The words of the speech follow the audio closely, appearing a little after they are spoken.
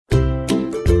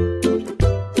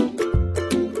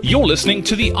You're listening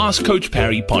to the Ask Coach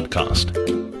Parry podcast.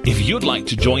 If you'd like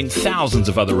to join thousands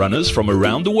of other runners from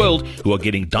around the world who are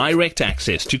getting direct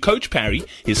access to Coach Parry,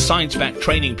 his science-backed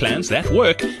training plans that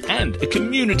work, and a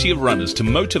community of runners to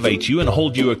motivate you and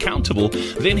hold you accountable,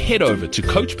 then head over to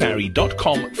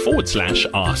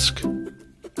coachparry.com/ask.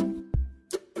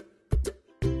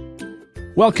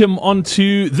 Welcome on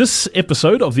to this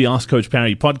episode of the Ask Coach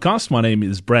Parry podcast. My name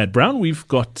is Brad Brown. We've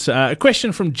got a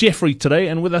question from Jeffrey today,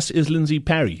 and with us is Lindsay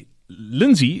Parry.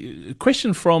 Lindsay, a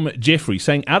question from Jeffrey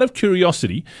saying, out of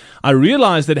curiosity, I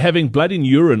realize that having blood in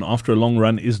urine after a long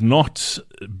run is not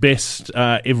best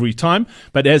every time,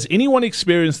 but has anyone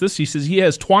experienced this? He says he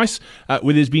has twice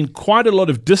where there's been quite a lot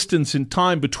of distance in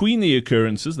time between the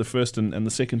occurrences, the first and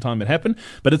the second time it happened,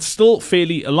 but it's still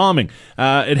fairly alarming.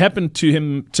 It happened to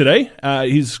him today.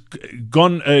 He's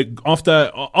gone after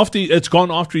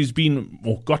he's been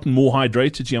or gotten more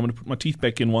hydrated. Gee, I'm going to put my teeth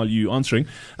back in while you're answering,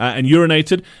 and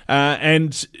urinated.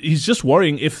 And he's just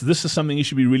worrying if this is something he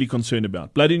should be really concerned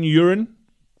about. Blood in urine,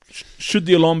 should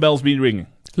the alarm bells be ringing?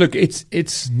 Look,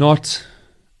 it's not.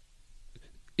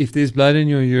 If there's blood in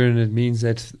your urine, it means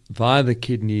that via the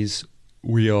kidneys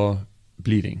we are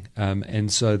bleeding.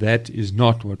 And so that is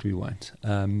not what we want.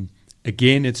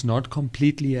 Again, it's not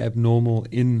completely abnormal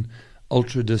in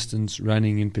ultra-distance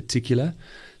running in particular.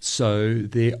 So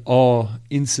there are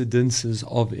incidences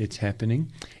of it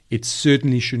happening. It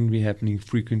certainly shouldn't be happening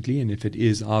frequently, and if it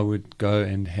is, I would go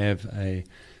and have a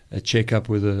checkup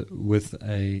with a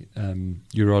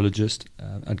urologist.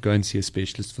 I'd go and see a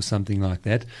specialist for something like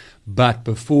that. But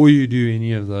before you do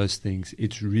any of those things,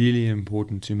 it's really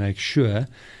important to make sure,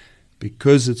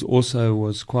 because it's also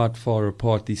was quite far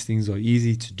apart, these things are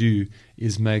easy to do,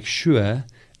 is make sure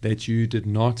that you did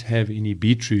not have any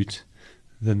beetroot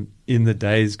in the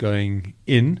days going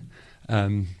in.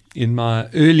 In my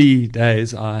early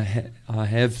days, I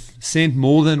have sent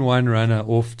more than one runner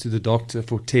off to the doctor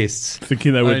for tests,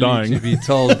 thinking they were dying, to be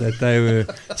told that they were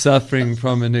suffering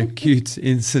from an acute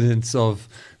incidence of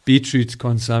beetroot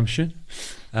consumption.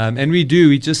 And we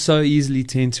just so easily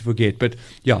tend to forget. But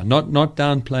yeah, not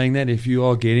downplaying that. If you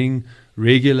are getting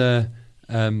regular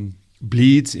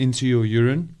bleeds into your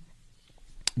urine,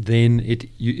 then it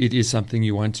is something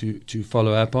you want to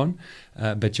follow up on.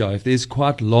 But yeah, if there's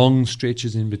quite long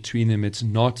stretches in between them, it's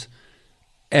not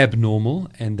abnormal,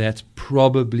 and that's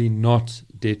probably not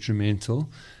detrimental.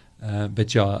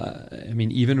 But yeah, I mean,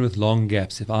 even with long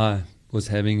gaps, if I was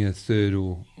having a third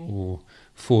or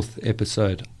fourth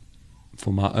episode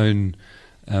for my own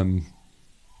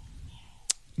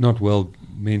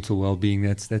mental well-being,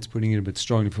 that's putting it a bit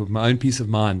strongly. For my own peace of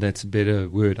mind, that's a better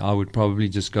word. I would probably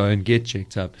just go and get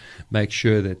checked up, make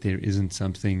sure that there isn't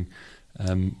something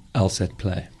else at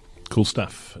play. Cool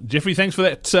stuff. Jeffrey, thanks for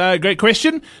that great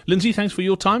question. Lindsay, thanks for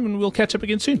your time, and we'll catch up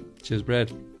again soon. Cheers,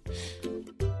 Brad.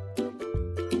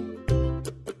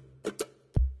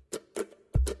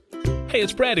 Hey,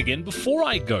 it's Brad again. Before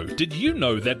I go, did you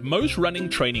know that most running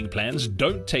training plans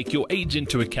don't take your age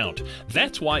into account?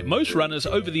 That's why most runners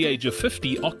over the age of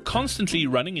 50 are constantly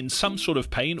running in some sort of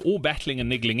pain or battling a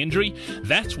niggling injury.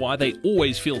 That's why they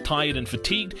always feel tired and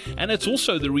fatigued, and it's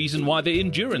also the reason why their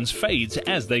endurance fades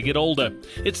as they get older.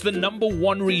 It's the number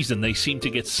one reason they seem to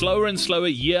get slower and slower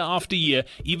year after year,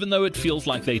 even though it feels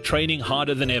like they're training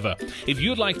harder than ever. If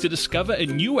you'd like to discover a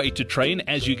new way to train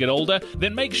as you get older,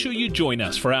 then make sure you join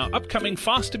us for our upcoming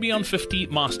Fast to Beyond 50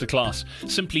 Masterclass.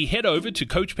 Simply head over to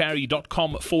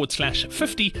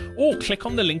coachparry.com/50 or click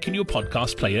on the link in your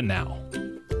podcast player now.